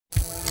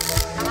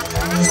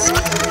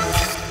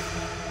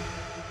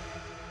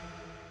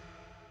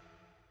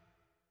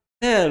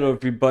Hello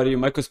everybody,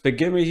 Michael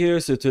Gamer here.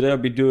 So today I'll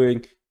be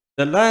doing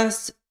the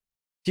last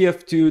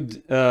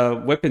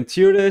TF2 weapon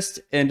tier list,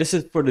 and this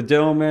is for the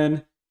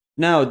Demoman.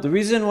 Now, the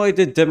reason why I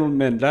did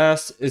Demoman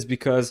last is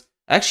because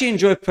I actually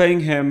enjoy playing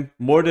him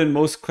more than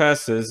most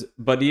classes,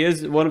 but he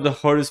is one of the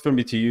hardest for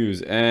me to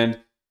use, and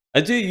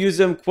I do use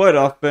him quite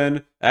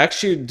often. I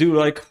actually do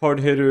like hard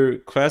hitter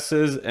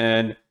classes,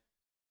 and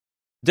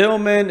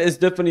Demoman is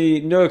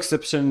definitely no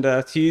exception.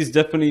 That he's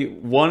definitely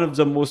one of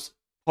the most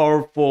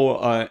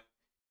powerful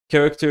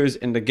characters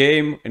in the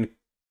game, and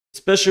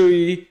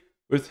especially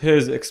with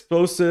his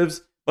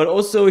explosives, but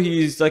also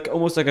he's like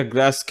almost like a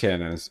glass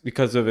cannon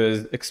because of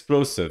his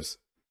explosives.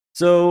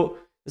 So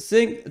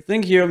the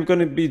thing here I'm going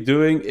to be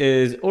doing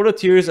is all the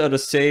tiers are the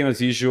same as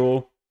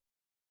usual,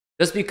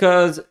 just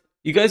because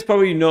you guys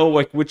probably know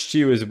like which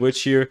tier is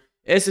which here.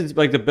 S is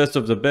like the best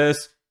of the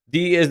best,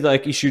 D is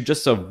like you should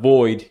just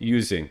avoid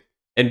using,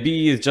 and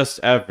B is just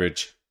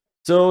average.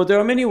 So there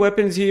are many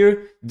weapons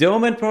here.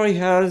 Demoman probably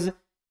has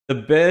the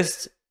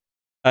best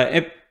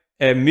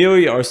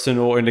melee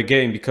arsenal in the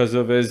game because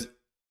of his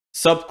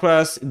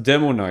subclass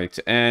Demonite,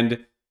 and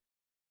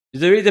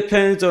it really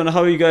depends on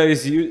how you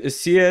guys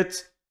see it.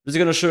 I'm just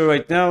gonna show you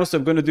right now. So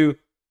I'm gonna do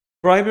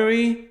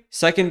primary,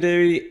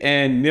 secondary,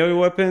 and melee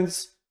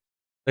weapons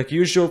like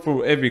usual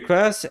for every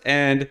class,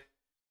 and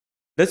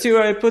let's see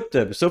where I put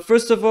them. So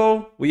first of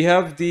all, we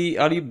have the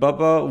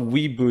Alibaba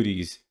Wee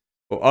Booties,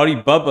 or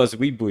Alibaba's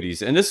Wee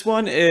Booties, and this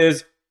one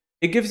is,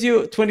 it gives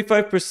you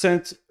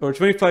 25% or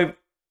 25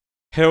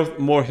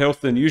 more health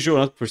than usual.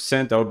 Not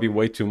percent, that would be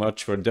way too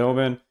much for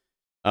Demoman.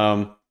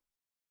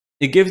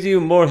 It gives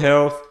you more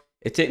health.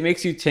 It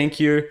makes you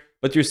tankier,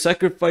 but you're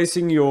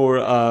sacrificing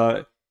your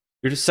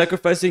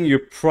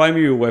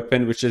primary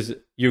weapon, which is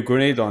your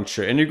grenade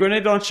launcher. And your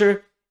grenade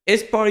launcher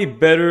is probably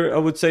better, I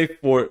would say,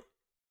 for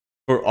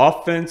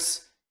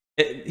offense.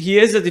 He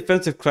is a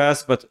defensive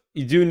class, but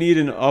you do need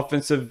an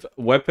offensive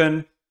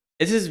weapon.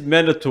 It is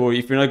mandatory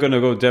if you're not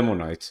gonna go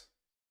Demonite.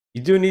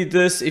 You do need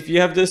this. If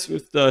you have this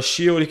with the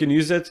shield, you can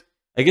use it.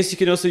 I guess you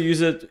can also use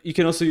it. You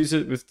can also use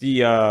it with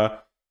the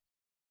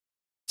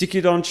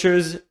sticky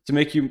launchers to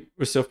make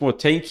yourself more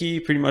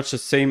tanky. Pretty much the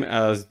same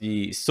as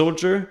the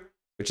soldier,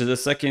 which is the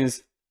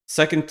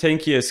second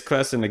tankiest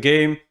class in the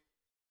game.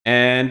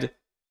 And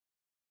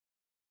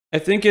I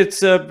think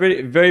it's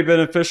very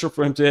beneficial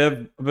for him to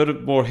have a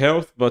bit more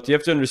health. But you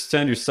have to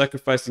understand you're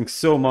sacrificing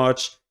so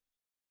much.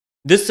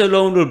 This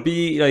alone will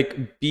be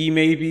like B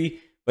maybe,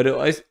 but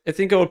I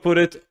think I will put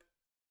it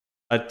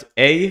at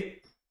A.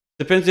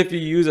 Depends if you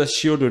use a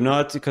shield or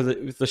not, because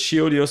with the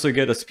shield you also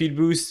get a speed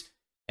boost,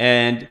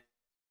 and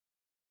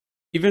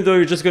even though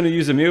you're just going to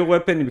use a melee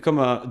weapon and become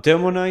a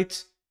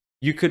Demonite,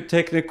 you could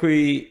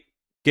technically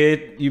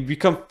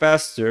become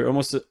faster,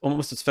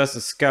 almost as fast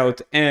as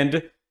Scout,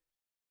 and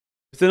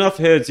with enough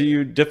hits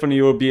you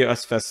definitely will be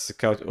as fast as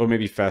Scout, or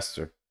maybe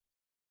faster,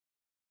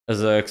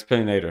 as I'll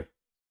explain later.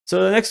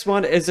 So the next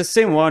one is the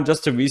same one,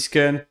 just a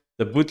reskin,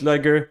 the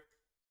Bootlegger.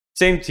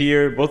 Same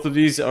tier. Both of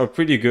these are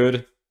pretty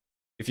good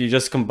if you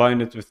just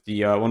combine it with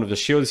the one of the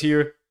shields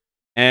here.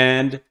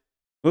 And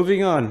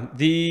moving on,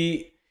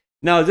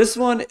 now this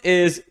one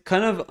is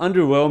kind of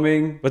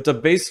underwhelming, but the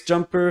base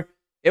jumper,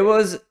 it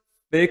was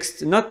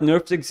fixed, not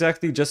nerfed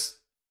exactly, just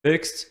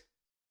fixed.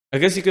 I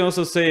guess you can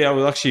also say I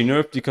was actually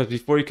nerfed, because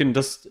before you can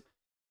just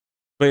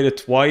play it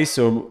twice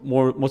or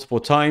multiple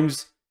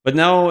times, but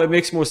now it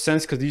makes more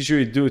sense because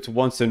usually you do it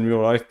once in real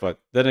life. But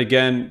then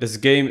again, this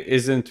game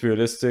isn't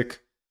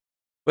realistic.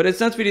 But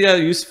it's not really that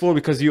useful,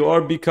 because you are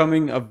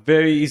becoming a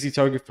very easy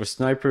target for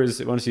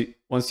snipers once you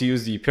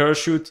use the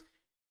parachute.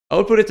 I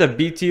would put it at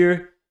B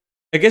tier.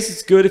 I guess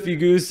it's good if you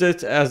use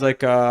it as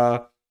like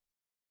pretty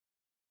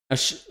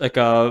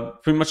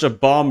much a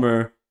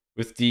bomber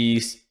with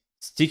the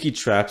sticky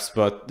traps,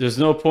 but there's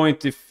no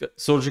point if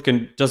soldier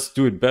can just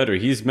do it better.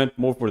 He's meant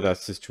more for that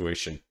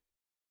situation.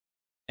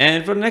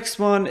 And for the next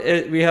one,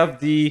 we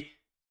have the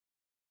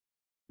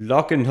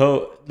lock and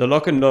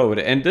load,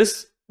 and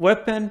this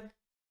weapon,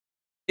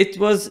 it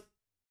was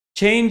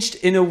changed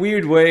in a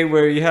weird way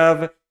where you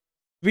have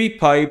 3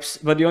 pipes,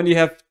 but you only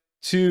have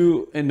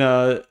 2 in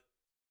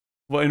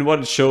what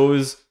it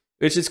shows,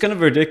 which is kind of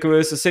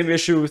ridiculous. The same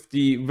issue with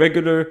the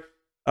regular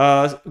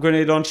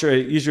grenade launcher.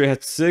 It usually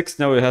had 6,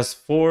 now it has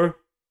 4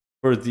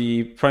 for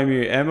the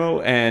primary ammo,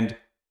 and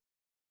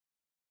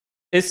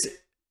I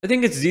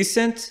think it's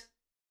decent.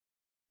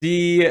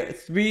 The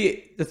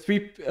three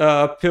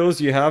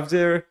pills you have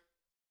there,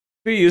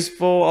 pretty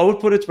useful. I would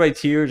put it right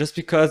here just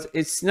because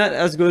it's not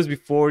as good as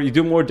before. You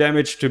do more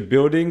damage to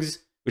buildings,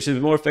 which is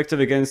more effective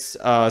against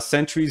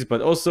sentries,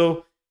 but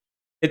also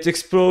it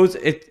explodes.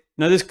 It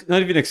not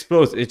even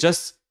explodes, it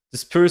just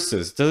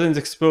disperses. It doesn't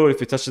explode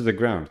if it touches the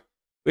ground,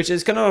 which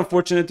is kind of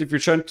unfortunate if you're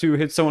trying to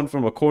hit someone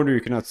from a corner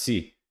you cannot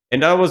see.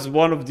 And that was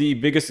one of the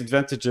biggest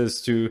advantages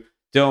to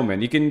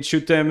Demoman. You can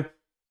shoot them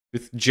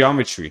with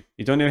geometry.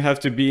 You don't even have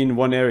to be in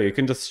one area. You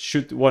can just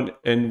shoot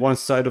one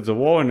side of the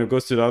wall and it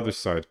goes to the other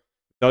side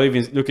without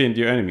even looking at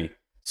your enemy.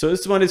 So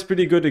this one is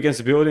pretty good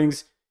against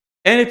buildings,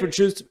 and it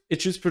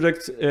shoots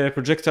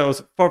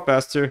projectiles far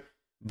faster,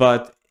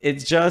 but it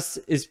just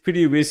is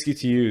pretty risky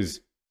to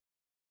use,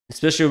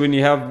 especially when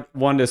you have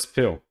one that's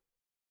pill.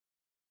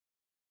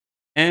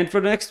 And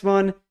for the next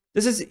one,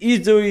 this is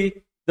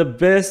easily the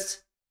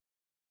best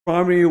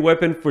primary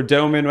weapon for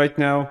Demoman right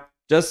now.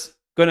 Just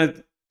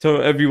gonna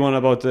tell everyone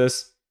about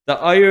this. The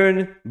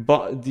iron,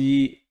 but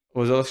the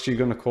was actually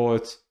gonna call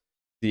it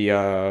the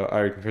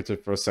iron converter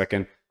for a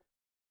second.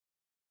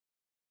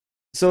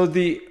 So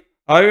the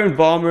iron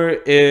bomber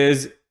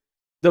is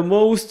the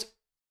most,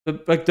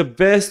 like the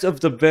best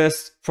of the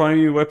best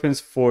primary weapons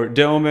for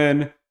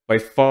Demoman by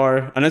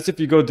far, unless if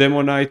you go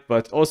Demo Knight,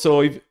 but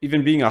also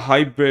even being a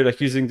hybrid, like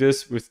using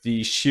this with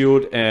the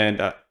shield and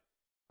a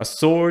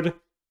sword,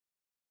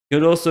 it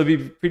would also be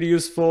pretty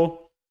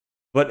useful.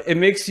 But it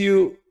makes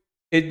you,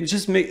 it's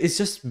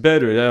just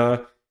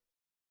better.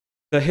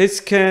 The hit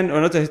scan, or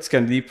not the hit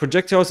scan, the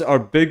projectiles are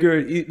bigger.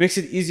 It makes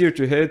it easier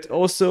to hit.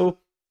 Also,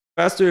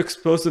 faster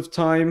explosive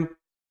time,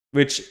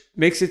 which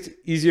makes it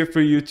easier for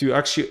you to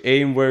actually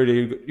aim where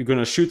you're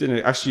gonna shoot, and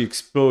it actually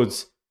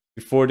explodes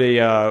before the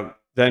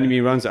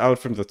enemy runs out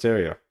from that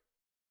area.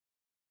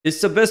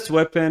 It's the best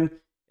weapon.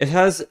 It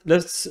has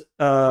less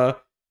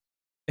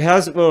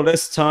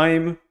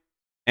time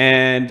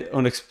and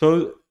on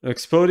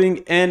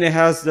exploding, and it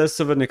has less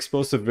of an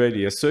explosive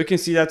radius. So you can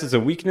see that as a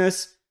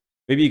weakness,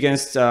 maybe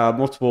against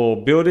multiple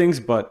buildings,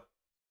 but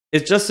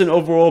it's just an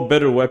overall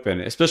better weapon,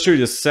 especially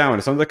the sound.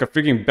 It sounds like a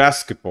freaking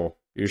basketball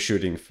you're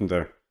shooting from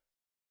there.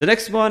 The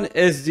next one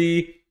is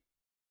the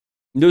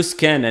loose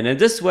cannon, and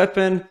this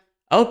weapon,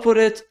 I'll put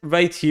it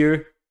right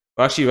here,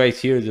 or actually right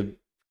here,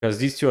 because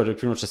these two are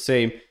pretty much the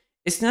same.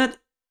 It's not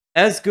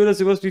as good as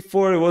it was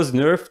before. It was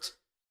nerfed,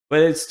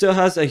 but it still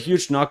has a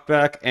huge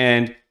knockback,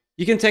 and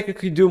you can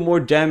technically do more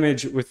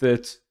damage with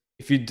it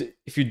if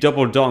you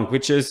double dunk,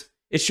 which is,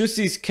 it shoots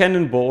these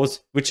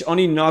cannonballs which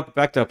only knock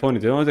back the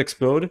opponent. They don't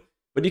explode,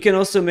 but you can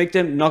also make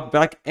them knock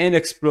back and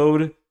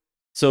explode,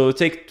 so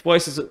take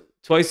twice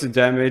the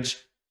damage.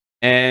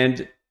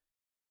 And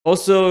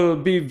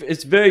also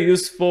it's very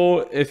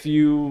useful if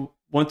you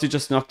want to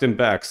just knock them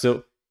back.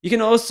 So you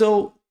can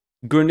also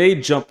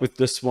grenade jump with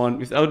this one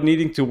without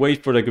needing to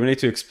wait for the grenade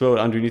to explode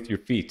underneath your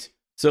feet.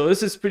 So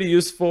this is pretty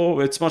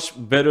useful. It's much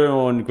better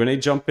on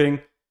grenade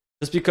jumping,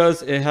 just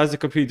because it has a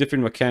completely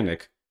different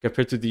mechanic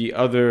compared to the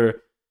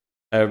other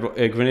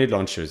grenade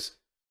launchers.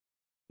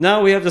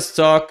 Now we have the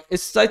stock.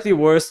 It's slightly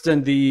worse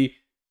than the...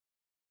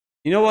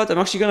 You know what? I'm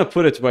actually going to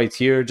put it right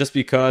here, just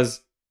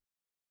because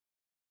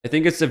I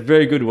think it's a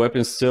very good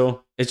weapon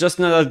still. It's just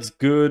not as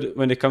good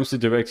when it comes to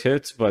direct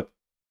hits, but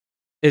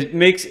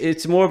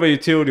it's more of a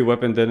utility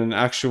weapon than an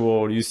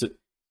actual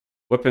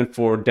weapon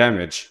for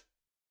damage.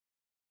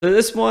 So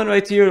this one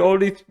right here, all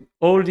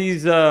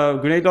these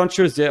grenade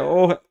launchers, they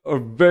all are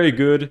very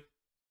good.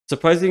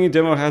 Surprisingly,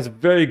 Demo has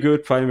very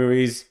good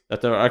primaries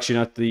that are actually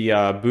not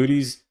the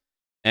booties.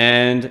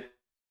 And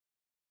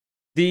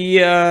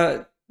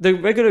the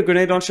regular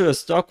grenade launcher, the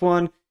stock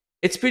one,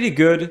 it's pretty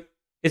good.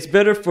 It's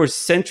better for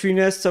sentry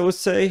nests, I would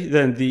say,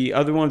 than the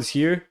other ones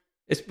here.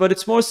 But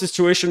it's more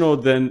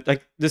situational than,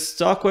 like, the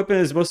stock weapon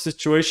is more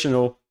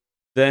situational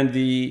than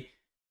the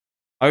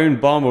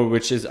Iron Bomber,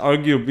 which is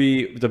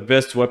arguably the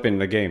best weapon in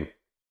the game.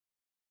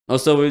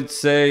 Also, I would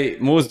say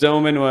most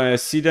Demomen, when I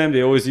see them,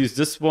 they always use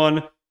this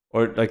one,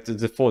 or like the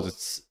default.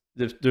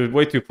 They're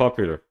way too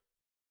popular.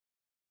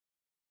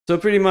 So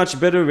pretty much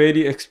better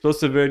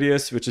explosive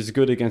radius, which is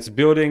good against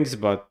buildings,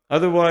 but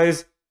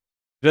otherwise,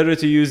 better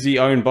to use the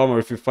Iron Bomber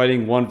if you're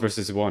fighting 1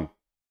 versus 1.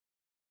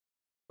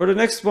 For the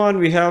next one,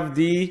 we have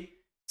the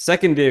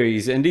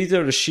secondaries, and these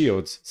are the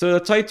shields. So the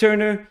Tide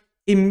Turner,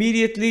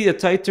 immediately the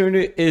Tide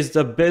Turner is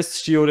the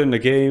best shield in the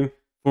game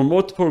for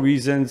multiple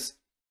reasons.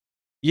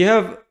 You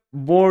have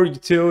more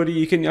utility.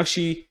 You can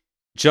actually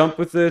jump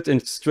with it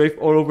and strafe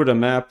all over the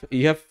map.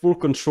 You have full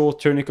control,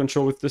 turning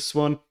control with this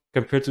one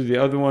compared to the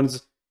other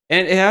ones.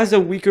 And it has a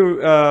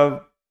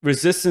weaker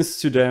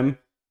resistance to them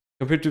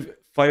compared to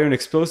fire and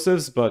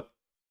explosives, but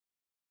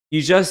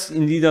you just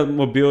need that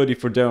mobility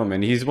for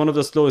Demoman. He's one of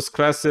the slowest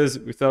classes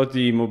without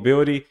the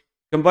mobility.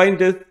 Combine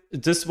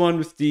this one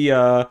with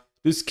the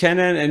loose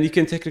cannon, and you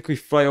can technically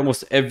fly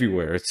almost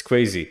everywhere. It's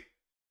crazy.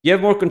 You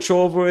have more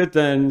control over it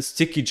than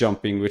sticky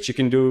jumping, which you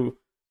can do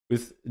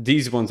with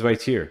these ones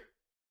right here.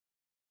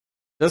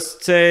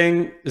 Just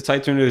saying, the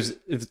Tide Turner is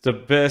the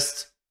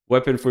best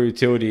weapon for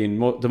utility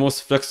and the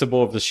most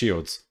flexible of the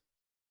shields.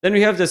 Then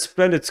we have the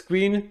Splendid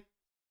Screen.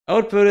 I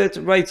would put it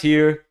right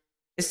here.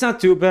 It's not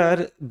too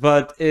bad,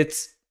 but the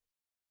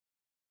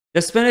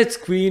Splendid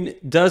Screen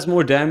does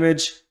more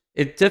damage.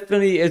 It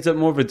definitely is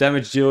more of a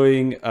damage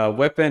dealing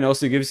weapon. It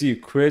also gives you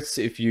crits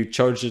if you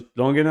charge it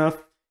long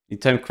enough, you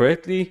time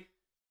correctly.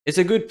 It's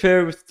a good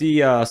pair with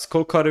the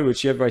Skull Cutter,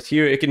 which you have right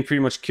here. It can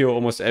pretty much kill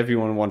almost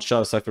everyone in one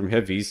shot aside from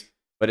heavies,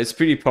 but it's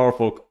pretty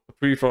powerful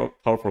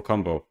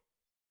combo.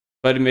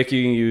 But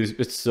making you a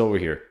bit slower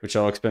here, which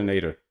I'll explain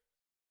later.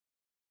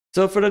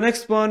 So for the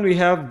next one, we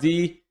have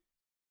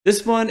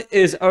this one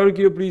is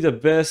arguably the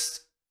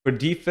best for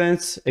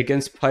defense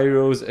against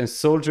pyros and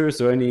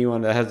soldiers or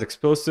anyone that has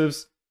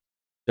explosives.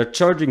 The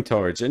Charging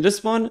Torch. And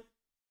this one,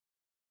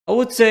 I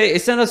would say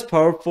it's not as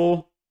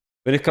powerful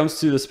when it comes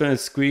to the spin and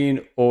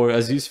screen, or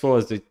as useful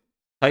as the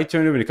Tide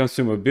Turner when it comes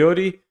to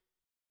mobility.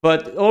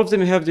 But all of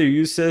them have their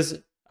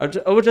uses. I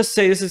would just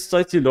say this is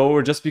slightly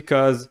lower just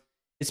because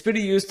it's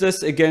pretty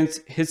useless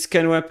against hit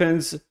scan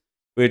weapons,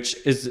 which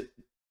is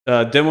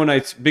Demo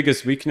Knight's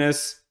biggest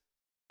weakness.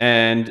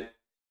 And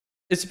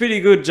it's pretty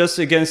good just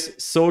against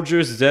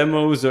soldiers,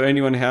 demos, or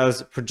anyone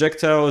has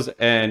projectiles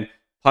and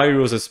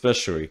pyros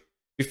especially.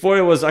 Before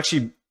it was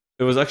actually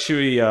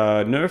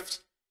nerfed.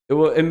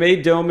 It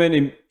made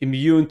Demoman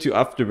immune to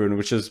Afterburn,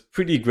 which is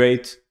pretty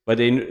great. But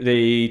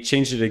they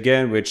changed it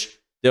again, which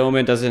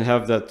Demoman doesn't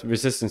have that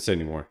resistance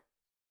anymore.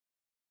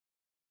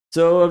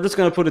 So I'm just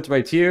gonna put it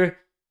right here.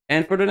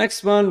 And for the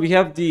next one, we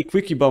have the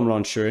Quickie Bomb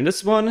Launcher. And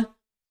this one,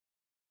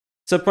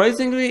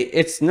 surprisingly,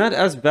 it's not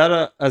as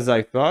bad as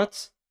I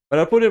thought. But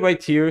I'll put it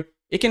right here.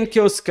 It can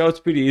kill scouts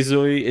pretty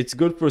easily. It's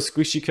good for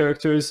squishy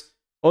characters.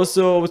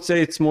 Also, I would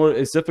say it's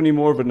definitely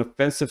more of an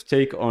offensive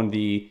take on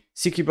the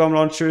Sticky Bomb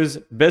Launchers.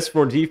 Best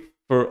for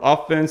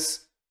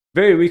offense.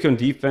 Very weak on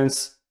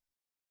defense.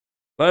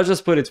 But I'll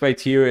just put it right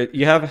here.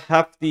 You have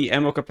half the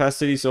ammo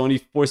capacity, so only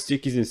 4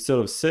 stickies instead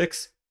of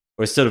 6.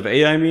 Or instead of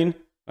 8, I mean.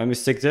 My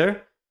mistake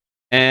there.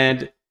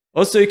 And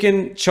also you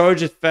can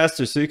charge it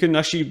faster, so you can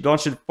actually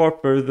launch it far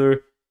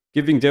further,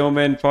 giving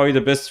Demoman probably the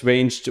best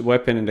ranged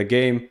weapon in the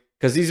game.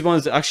 Because these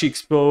ones actually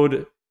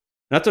explode,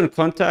 not on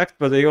contact,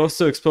 but they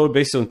also explode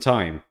based on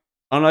time.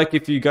 Unlike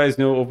if you guys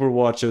know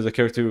Overwatch, there's a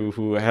character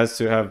who has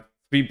to have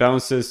 3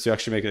 bounces to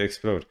actually make it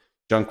explode.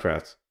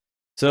 Junkrat.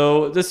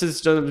 So this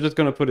is I'm just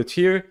going to put it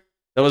here.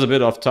 That was a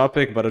bit off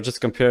topic, but I'm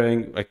just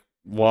comparing like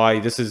why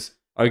this is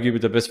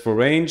arguably the best for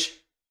range.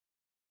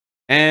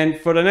 And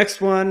for the next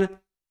one,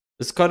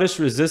 the Scottish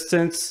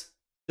Resistance.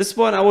 This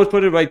one, I would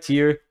put it right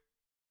here.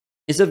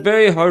 It's a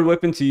very hard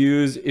weapon to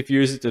use if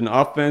you use it in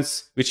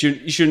offense, which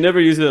you should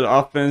never use it in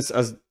offense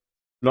as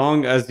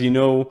long as you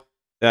know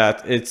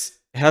that it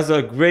has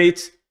a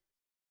great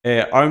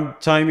arm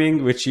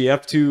timing, which you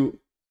have to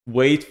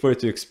wait for it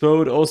to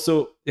explode.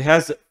 Also, it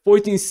has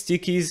 14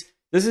 stickies.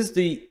 This is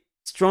the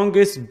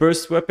strongest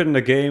burst weapon in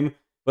the game,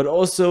 but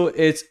also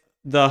it's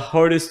the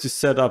hardest to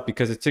set up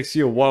because it takes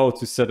you a while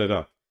to set it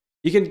up.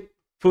 You can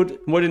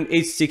put more than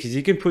 8 stickies.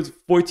 You can put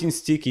 14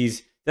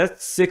 stickies.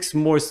 That's 6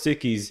 more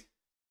stickies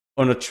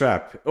on a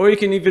trap. Or you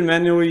can even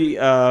manually, you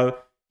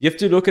have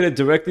to look at it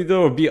directly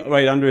though, or be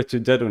right under it to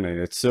detonate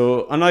it.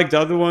 So unlike the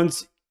other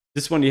ones,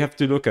 this one you have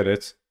to look at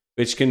it,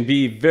 which can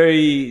be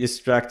very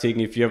distracting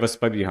if you have a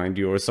spy behind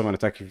you or someone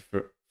attacking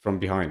you from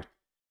behind.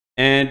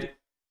 And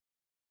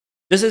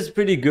this is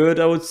pretty good,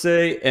 I would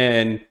say,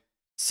 and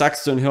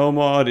Saxton Hill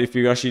mod if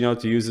you actually know how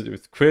to use it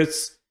with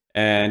crits,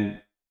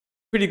 and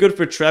pretty good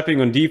for trapping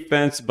on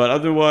defense, but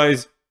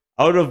otherwise,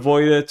 I would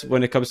avoid it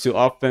when it comes to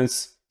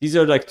offense. These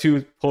are like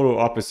 2 polar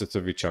opposites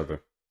of each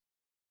other.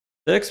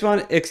 The next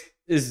one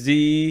is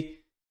the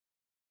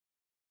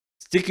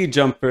Sticky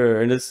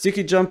Jumper, and the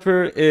Sticky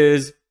Jumper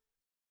is,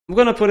 I'm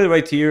gonna put it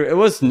right here. It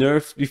was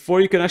nerfed. Before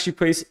you can actually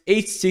place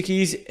 8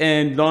 stickies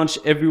and launch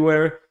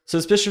everywhere. So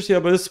especially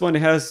about this one,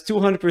 it has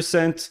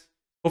 200%.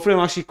 Hopefully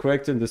I'm actually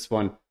correct in this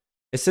one.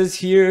 It says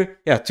here,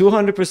 yeah,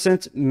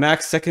 200%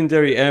 max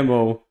secondary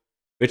ammo,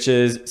 which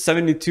is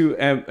 72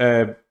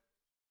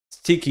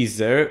 stickies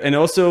there, and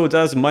also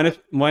does minus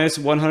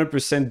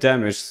 100%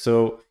 damage.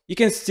 So you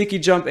can sticky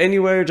jump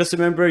anywhere. Just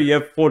remember, you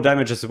have 4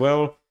 damage as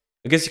well.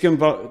 I guess you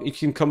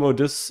can combo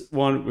this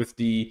one with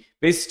the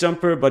base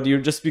jumper, but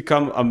you just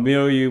become a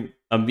meme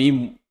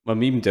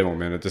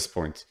Demoman at this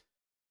point.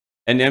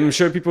 And I'm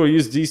sure people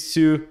use these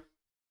two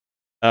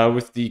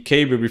with the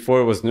Caber before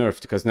it was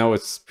nerfed, because now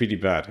it's pretty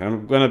bad.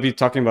 I'm gonna be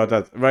talking about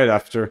that right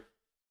after.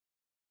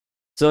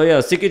 So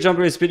yeah, Sticky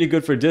Jumper is pretty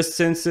good for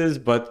distances,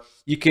 but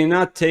you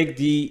cannot take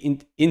the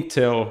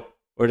intel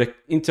or the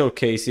intel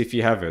case if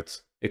you have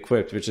it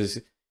equipped, which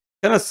is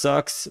kind of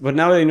sucks. But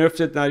now they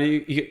nerfed it. Now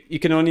you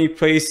can only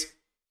place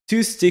 2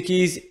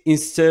 stickies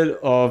instead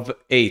of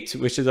 8,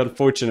 which is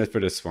unfortunate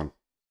for this one.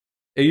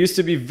 It used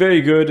to be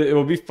very good. It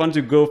will be fun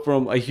to go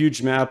from a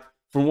huge map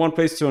from one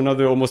place to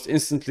another almost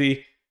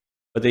instantly,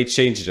 but they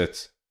changed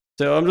it.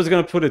 So I'm just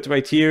gonna put it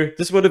right here.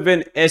 This would have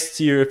been S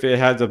tier if it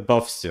had the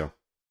buff still.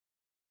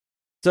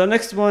 So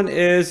next one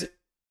is,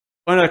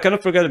 oh no, I kind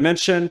of forgot to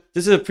mention,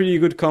 this is a pretty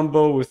good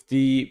combo with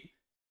the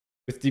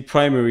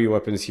primary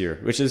weapons here,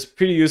 which is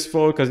pretty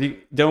useful because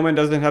Demoman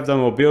doesn't have the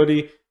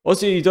mobility.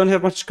 Also, you don't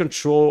have much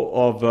control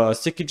of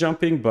sticky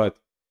jumping, but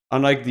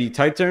unlike the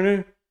Tide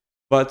Turner,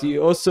 but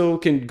you also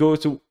can go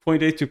to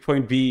point A to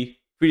point B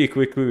pretty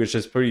quickly, which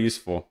is pretty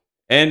useful.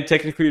 And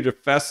technically, you're the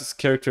fastest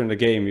character in the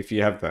game if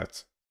you have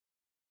that.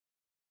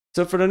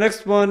 So for the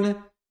next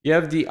one, you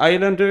have the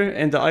Islander,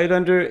 and the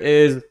Islander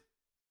is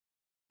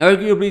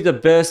arguably the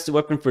best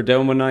weapon for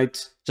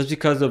Demomanite, just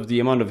because of the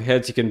amount of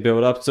heads you can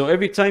build up. So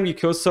every time you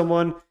kill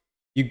someone,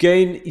 you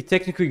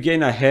technically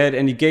gain a head,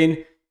 and you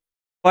gain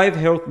 5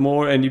 health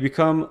more, and you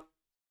become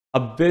a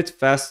bit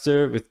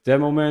faster with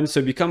Demoman. So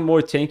you become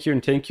more tankier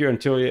and tankier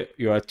until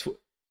you're at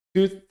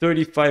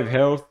 235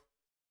 health.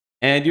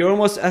 And you're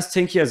almost as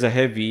tanky as a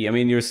heavy. I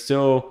mean, you're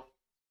still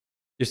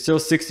you're still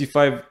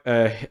 65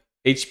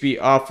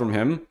 HP off from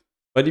him,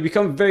 but you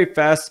become very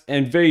fast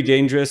and very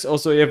dangerous.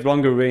 Also, you have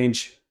longer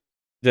range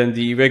than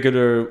the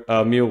regular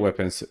melee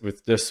weapons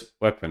with this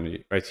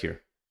weapon right here.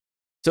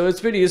 So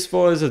it's pretty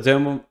useful as a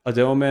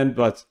Demoman,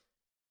 but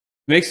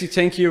makes you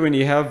tankier when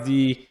you have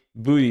the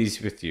booties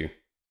with you.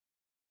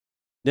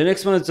 The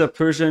next one is a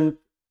Persian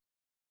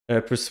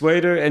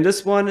Persuader, and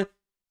this one,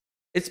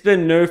 it's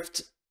been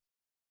nerfed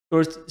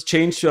or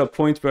changed to a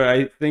point where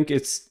I think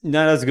it's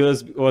not as good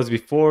as it was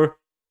before.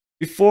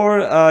 Before,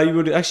 you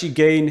would actually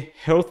gain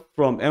health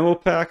from ammo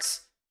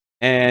packs,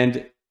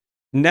 and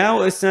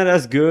now it's not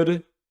as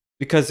good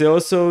because it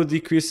also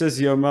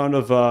decreases your amount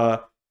of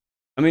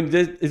I mean,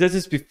 it does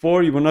this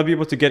before. You will not be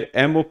able to get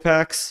ammo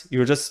packs. You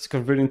will just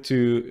convert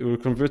into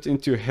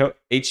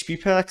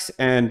HP packs,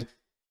 and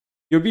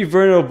you'll be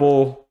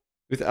vulnerable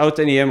without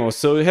any ammo.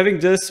 So having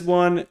this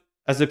one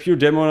as a pure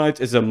Demonite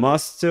is a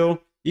must.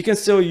 Still, you can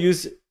still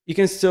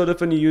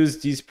definitely use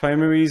these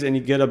primaries, and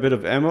you get a bit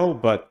of ammo.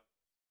 But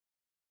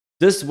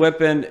this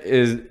weapon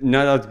is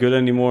not as good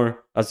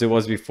anymore as it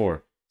was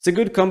before. It's a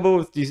good combo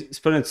with the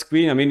splendid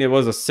screen. I mean, it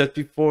was a set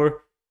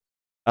before.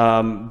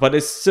 But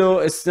it's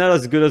not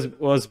as good as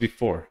it was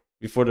before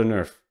the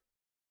nerf.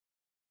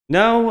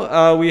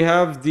 Now we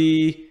have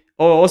the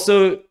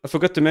also I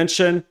forgot to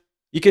mention,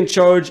 you can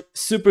charge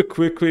super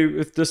quickly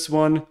with this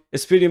one.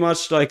 It's pretty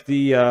much like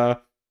the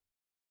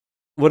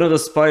one of the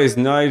spy's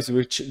knives,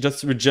 which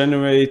just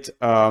regenerate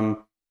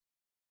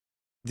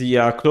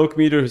the cloak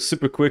meter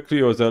super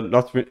quickly, or the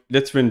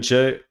Letrin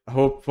J.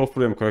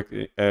 Hopefully I'm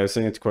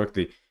saying it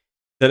correctly.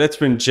 The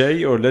Letrin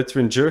J or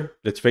Letranger,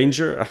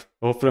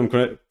 hopefully I'm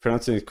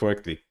pronouncing it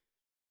correctly.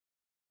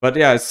 But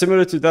yeah, it's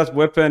similar to that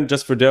weapon,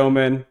 just for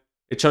Demoman.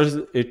 It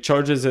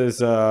charges as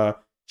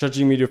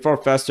charging meter far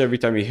faster every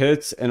time he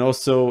hits, and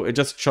also it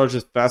just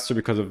charges faster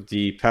because of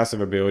the passive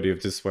ability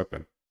of this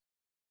weapon.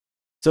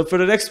 So for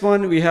the next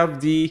one, we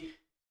have the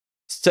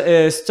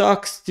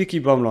stock sticky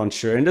bomb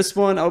launcher, and this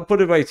one, I'll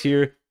put it right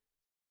here.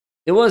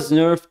 It was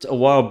nerfed a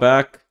while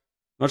back.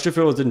 I'm not sure if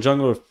it was in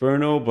Jungle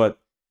Inferno, but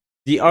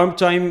the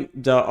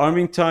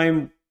arming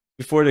time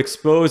before it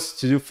explodes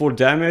to do full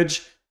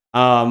damage,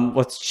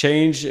 what's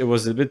changed, it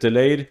was a bit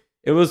delayed.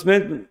 It was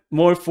meant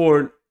more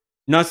for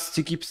not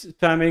sticky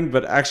spamming,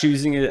 but actually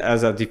using it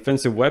as a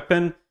defensive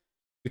weapon.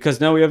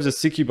 Because now we have the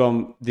sticky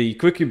bomb, the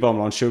quickie bomb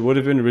launcher. It would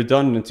have been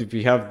redundant if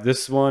we have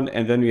this one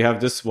and then we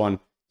have this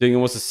one doing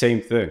almost the same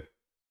thing.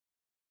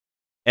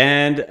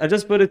 And I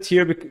just put it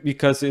here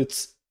because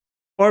it's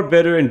far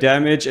better in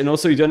damage, and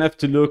also you don't have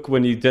to look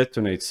when you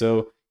detonate.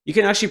 So you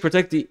can actually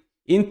protect the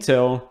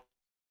intel,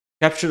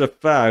 capture the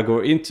flag,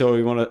 or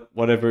intel,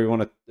 whatever you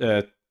want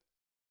to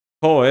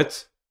call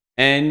it,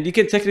 and you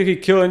can technically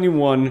kill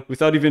anyone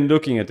without even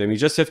looking at them. You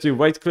just have to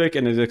right click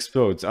and it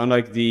explodes,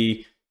 unlike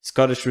the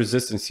Scottish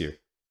Resistance here.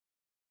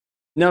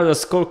 Now the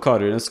Skull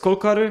Cutter. The Skull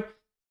Cutter,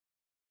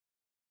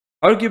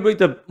 arguably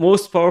the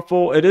most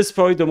powerful, it is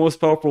probably the most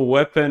powerful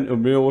weapon or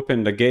melee weapon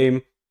in the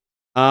game.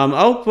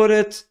 I'll put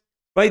it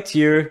right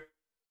here,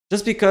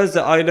 just because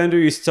the Islander,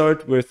 you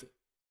start with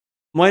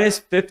minus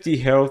 50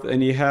 health,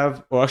 and you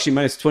have, or actually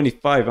minus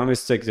 25, I'm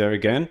mistaken there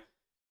again.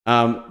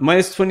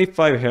 Minus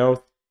 25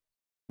 health,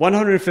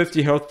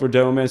 150 health for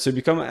Demoman, so you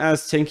become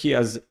as tanky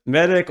as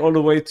Medic, all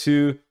the way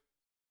to,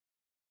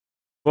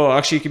 well,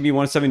 actually it can be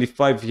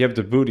 175 if you have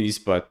the booties,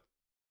 but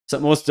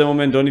most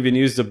Demomen don't even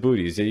use the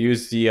booties, they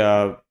use the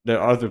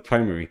other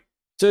primary.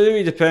 So it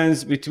really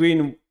depends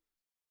between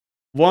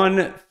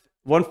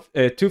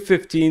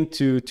 215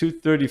 to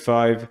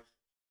 235.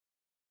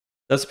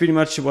 That's pretty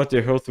much what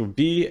their health will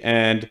be,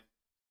 and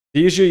they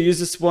usually use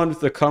this one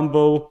with the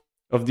combo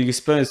of the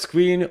Splendid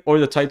Screen or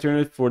the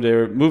Titan for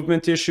their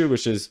movement issue,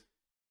 which is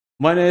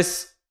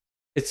minus,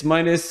 let's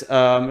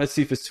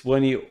see if it's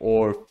 20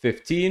 or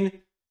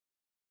 15.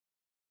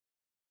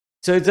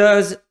 So it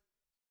does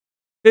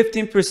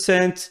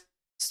 15%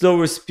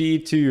 slower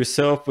speed to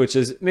yourself, which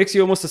makes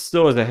you almost as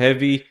slow as a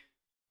heavy.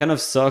 Kind of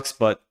sucks,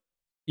 but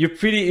you're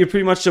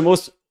pretty much the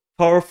most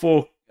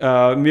powerful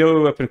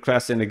melee weapon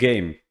class in the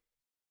game.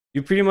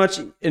 You pretty much,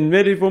 in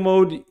medieval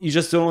mode, you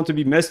just don't want to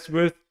be messed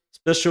with,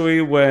 especially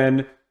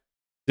when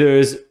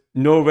there's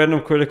no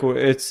random critical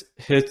hits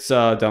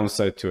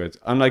downside to it,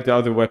 unlike the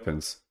other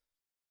weapons.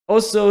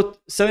 Also,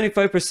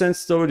 75%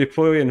 slower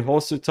deploy and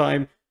holster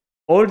time.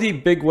 All the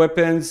big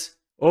weapons,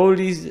 all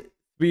these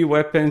 3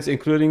 weapons,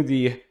 including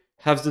the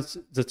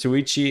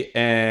Tuichi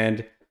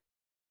and I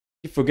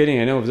keep forgetting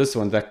the name of this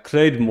one, that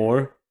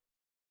Claymore.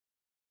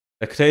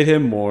 I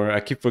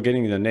keep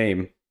forgetting the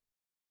name.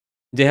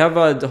 They have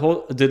a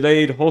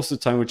delayed holster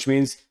time, which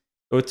means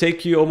it will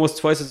take you almost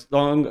twice as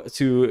long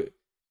to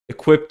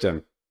equip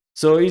them.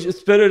 So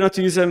it's better not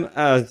to use them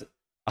as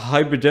a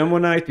hybrid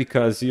Demonite,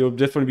 because you'll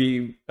definitely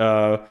be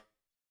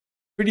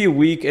pretty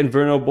weak and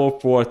vulnerable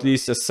for at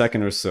least a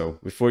second or so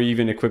before you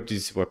even equip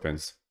these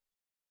weapons.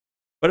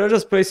 But I'll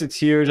just place it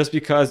here just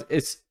because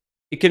it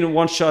can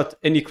one-shot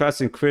any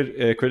class in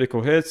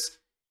critical hits,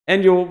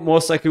 and you'll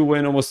most likely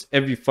win almost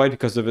every fight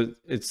because of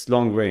its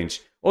long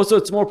range. Also,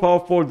 it's more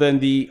powerful than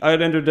the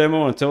Islander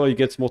demo until he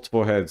gets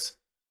multiple heads.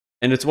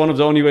 And it's one of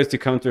the only ways to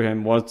counter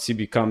him once he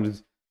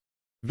becomes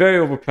very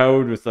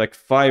overpowered with like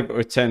 5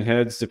 or 10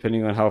 heads,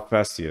 depending on how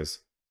fast he is.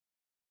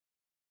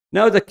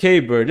 Now the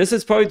K-Bird. This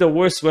is probably the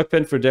worst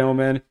weapon for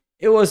Demoman.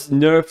 It was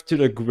nerfed to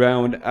the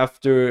ground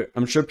after,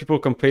 I'm sure people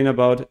complain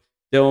about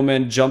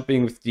Demoman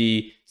jumping with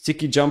the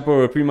sticky jumper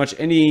or pretty much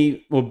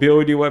any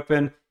mobility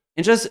weapon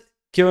and just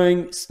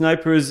killing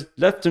snipers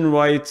left and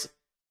right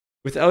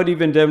without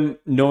even them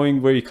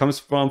knowing where he comes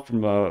from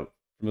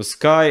the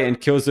sky,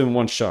 and kills them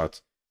one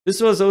shot.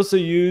 This was also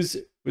used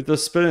with the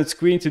split and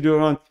screen to do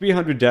around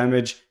 300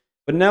 damage,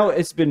 but now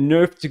it's been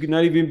nerfed to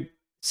not even,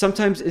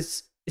 sometimes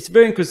it's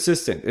very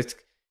inconsistent. It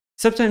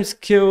sometimes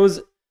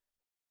kills,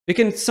 it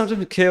can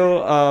sometimes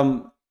kill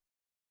a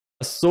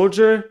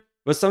soldier,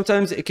 but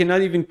sometimes it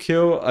cannot even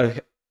kill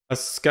a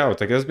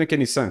scout. Like, it doesn't make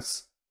any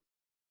sense.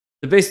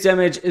 The base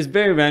damage is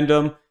very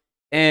random,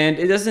 and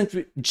it doesn't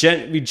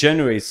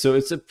regenerate, so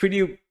it's a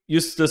pretty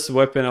useless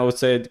weapon, I would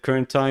say, at the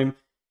current time.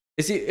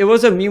 It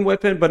was a meme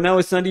weapon, but now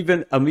it's not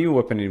even a meme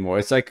weapon anymore.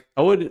 It's like,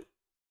 I would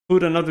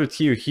put another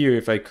tier here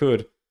if I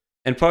could,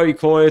 and probably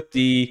call it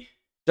the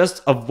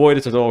just avoid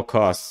it at all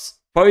costs.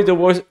 Probably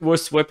the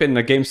worst weapon in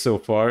the game so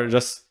far.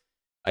 Just,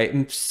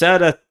 I'm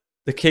sad that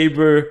the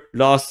Caber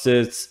lost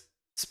its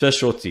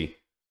specialty.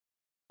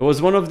 It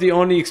was one of the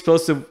only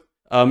explosive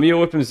melee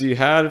weapons you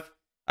had.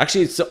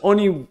 Actually, it's the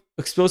only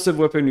explosive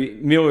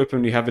melee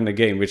weapon we have in the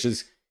game, which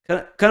is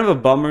kind of a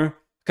bummer.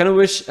 Kind of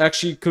wish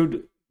actually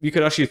we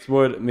could actually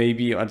throw it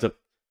maybe at the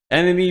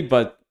enemy,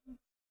 but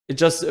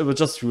it was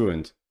just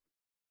ruined.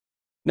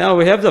 Now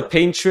we have the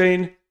Pain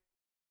Train.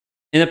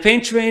 And the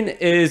Pain Train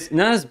is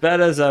not as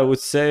bad as I would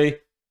say.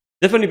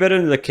 Definitely better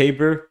than the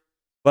Caber,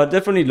 but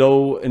definitely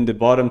low in the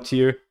bottom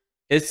tier.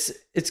 It's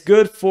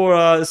good for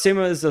the same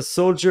as a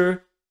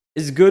soldier.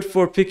 It's good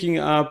for picking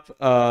up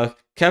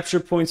capture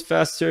points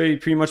faster. You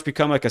pretty much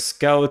become like a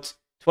scout,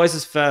 twice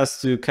as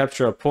fast to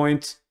capture a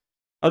point.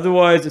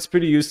 Otherwise, it's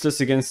pretty useless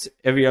against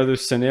every other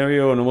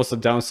scenario and almost a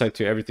downside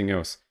to everything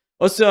else.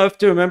 Also, I have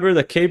to remember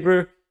the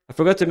Caber. I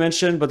forgot to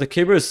mention, but the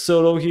Caber is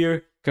so low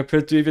here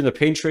compared to even the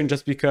Pain Train,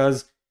 just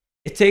because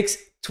it takes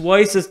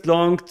twice as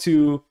long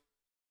to...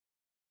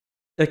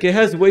 Like, it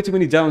has way too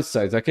many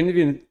downsides. I can't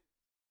even...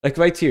 Like,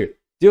 right here.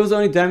 Deals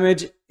only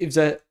damage if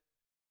that...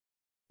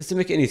 Doesn't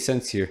make any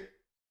sense here.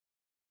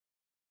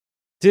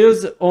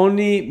 Deals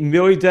only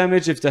melee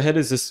damage if the head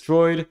is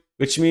destroyed,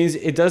 which means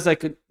it does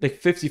like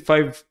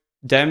 55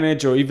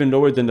 damage or even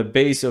lower than the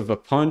base of a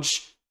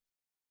punch.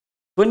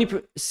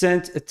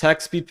 20% attack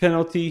speed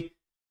penalty.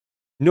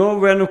 No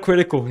random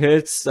critical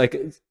hits. Like,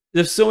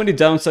 there's so many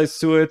downsides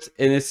to it,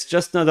 and it's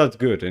just not that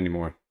good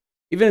anymore.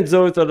 Even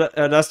though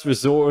at last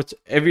resort,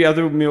 every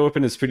other melee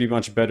weapon is pretty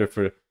much better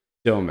for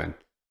Demoman.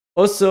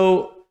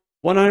 Also,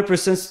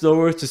 100%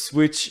 slower to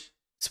switch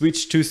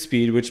to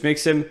speed, which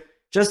makes him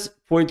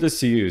just pointless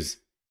to use.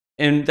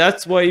 And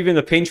that's why even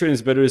the Pain Train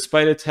is better,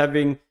 despite it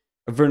having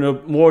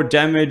more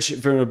damage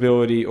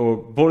vulnerability or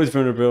bonus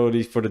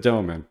vulnerability for the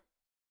Demoman.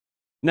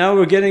 Now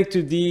we're getting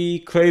to the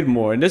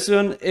Claymore, and this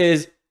one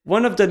is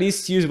one of the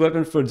least used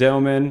weapons for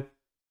Demoman,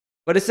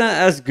 but it's not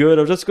as good.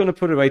 I'm just going to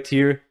put it right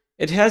here.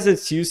 It has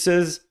its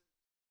uses,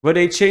 but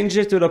they changed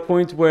it to the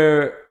point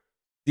where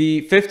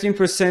the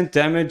 15%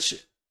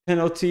 damage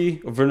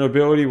penalty or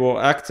vulnerability while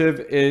active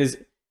is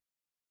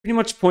pretty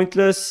much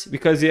pointless,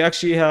 because you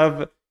actually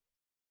have...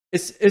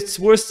 It's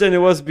worse than it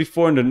was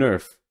before in the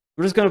nerf.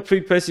 We're just going to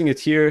be placing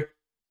it here.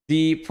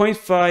 The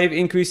 0.5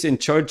 increase in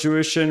charge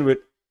duration,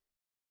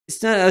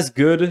 it's not as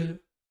good.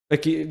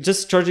 Like,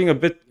 just charging a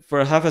bit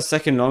for half a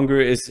second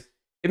longer it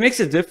makes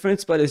a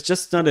difference, but it's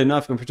just not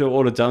enough compared to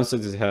all the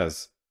downsides it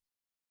has.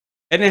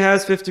 And it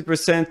has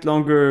 50%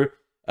 longer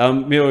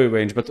melee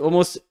range, but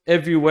almost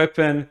every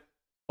weapon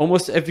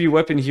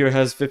here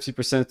has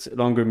 50%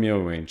 longer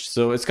melee range,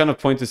 so it's kind of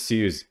pointless to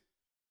use.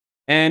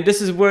 And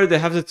this is where the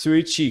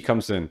Tsuichi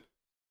comes in.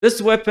 This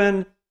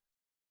weapon,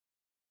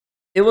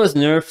 it was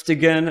nerfed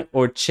again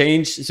or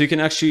changed, so you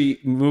can actually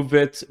move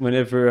it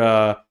whenever,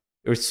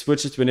 or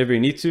switch it whenever you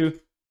need to.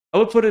 I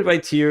would put it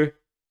right here.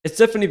 It's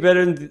definitely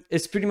better.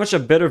 It's pretty much a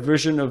better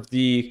version of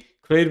the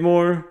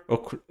Claymore,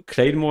 or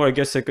Claymore, I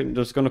guess I'm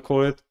just gonna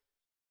call it.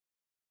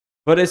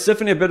 But it's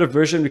definitely a better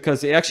version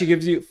because it actually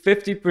gives you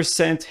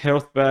 50%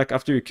 health back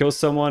after you kill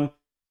someone.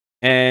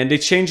 And they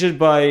changed it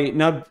by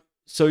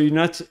so you're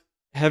not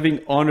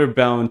having honor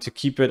bound to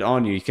keep it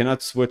on you. You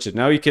cannot switch it.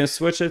 Now you can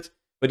switch it,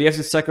 but you have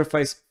to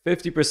sacrifice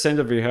 50%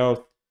 of your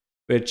health,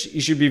 which you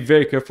should be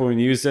very careful when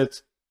you use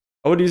it.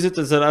 I would use it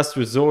as a last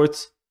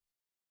resort.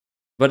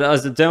 But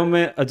as a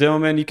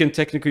Demoman, you can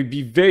technically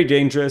be very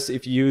dangerous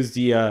if you use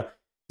the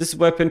this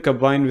weapon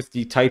combined with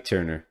the Tide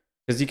Turner,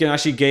 because you can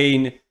actually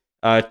gain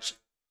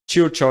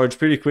shield charge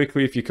pretty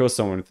quickly if you kill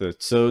someone with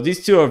it. So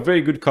these two are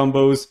very good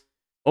combos.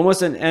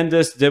 Almost an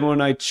endless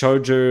Demonite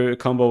Charger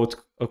combo,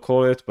 I'll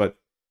call it. But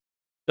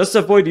just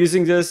avoid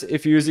using this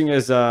if you're using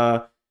as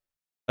a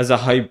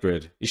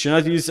hybrid. You should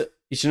not use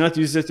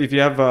it if you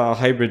have a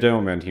hybrid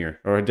Demoman here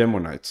or a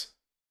Demonite.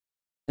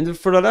 And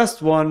for the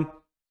last one,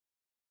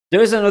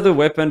 there is another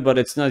weapon, but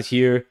it's not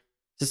here.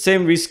 the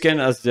same reskin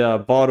as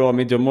the bottle. I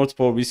mean, there are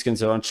multiple reskins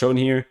that aren't shown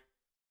here.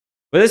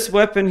 But this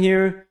weapon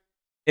here,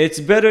 it's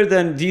better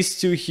than these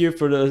two here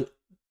for the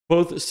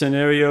both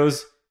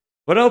scenarios.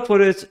 But I'll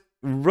put it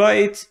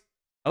right.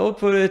 I will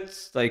put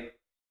it like,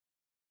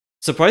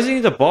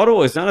 surprisingly, the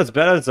bottle is not as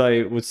bad as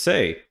I would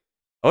say.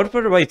 I would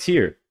put it right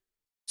here.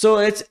 So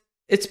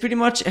it's pretty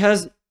much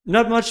has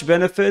not much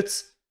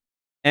benefits,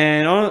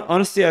 and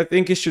honestly, I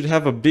think it should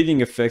have a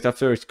bleeding effect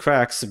after it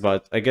cracks.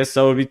 But I guess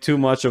that would be too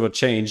much of a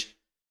change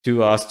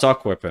to a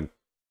stock weapon.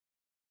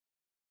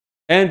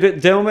 And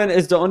Demoman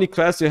is the only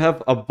class to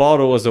have a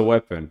bottle as a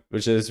weapon,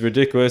 which is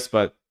ridiculous.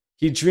 But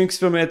he drinks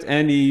from it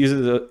and he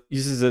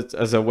uses it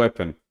as a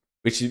weapon,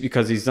 which is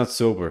because he's not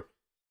sober.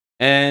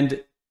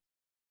 And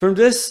from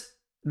this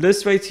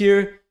list right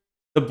here,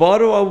 the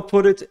bottle I'll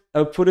put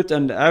it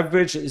on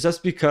average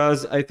just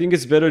because I think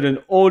it's better than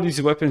all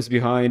these weapons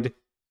behind.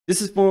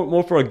 This is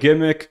more for a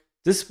gimmick.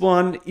 This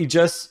one, you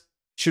just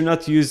should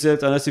not use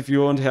it unless if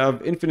you won't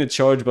have infinite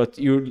charge, but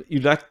you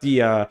lack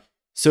the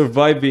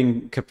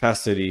surviving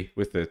capacity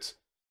with it.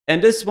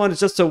 And this one is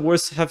just a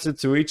worse Hefted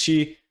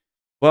Tsuichi.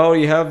 Well,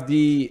 you have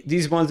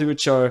these ones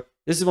which are,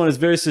 this one is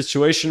very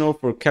situational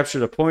for capture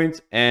the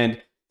point,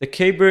 and the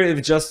Caber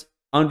is just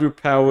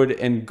underpowered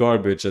and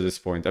garbage at this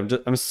point.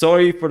 I'm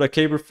sorry for the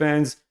Caber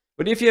fans,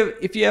 but if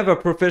you have a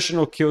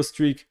professional kill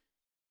streak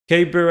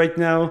Caber right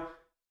now,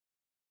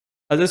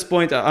 at this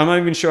point I'm not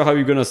even sure how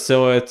you're gonna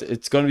sell it.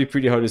 It's gonna be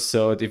pretty hard to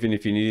sell it, even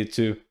if you needed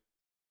to.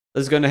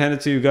 I'm just gonna hand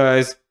it to you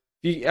guys.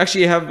 If you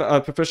actually have a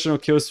professional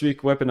kill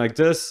streak weapon like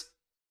this,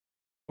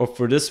 or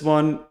for this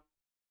one,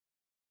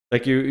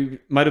 like you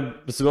might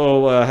as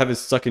well have it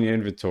stuck in your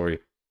inventory.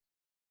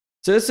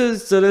 So this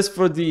is the list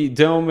for the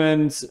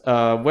Demoman's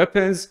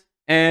weapons,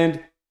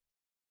 and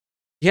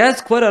he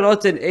has quite a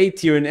lot in A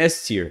tier and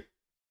S tier.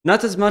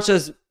 Not as much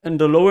as in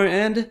the lower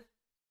end.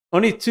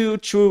 Only two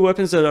true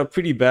weapons that are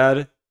pretty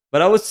bad.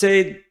 But I would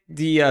say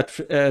the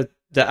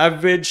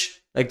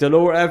average, like the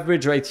lower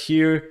average right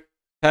here,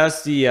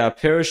 past the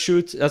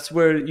parachute, that's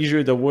where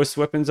usually the worst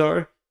weapons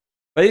are.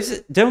 But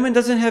Demoman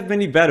doesn't have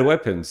many bad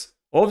weapons.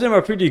 All of them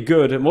are pretty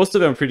good. Most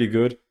of them are pretty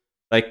good.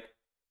 Like,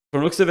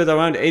 from looks of it,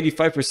 around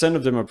 85%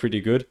 of them are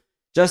pretty good.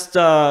 Just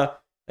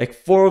like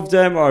 4 of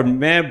them are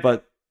meh,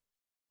 but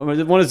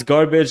one is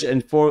garbage,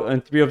 and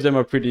 3 of them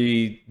are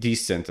pretty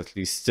decent, at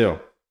least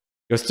still.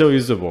 They're still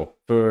usable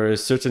for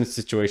certain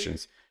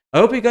situations. I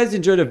hope you guys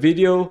enjoyed the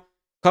video.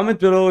 Comment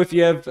below if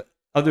you have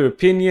other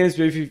opinions,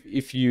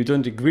 if you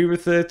don't agree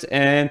with it,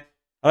 and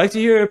I'd like to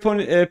hear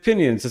your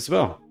opinions as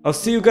well. I'll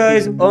see you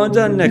guys on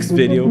the next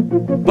video.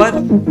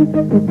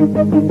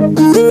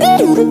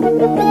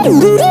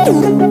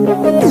 Bye!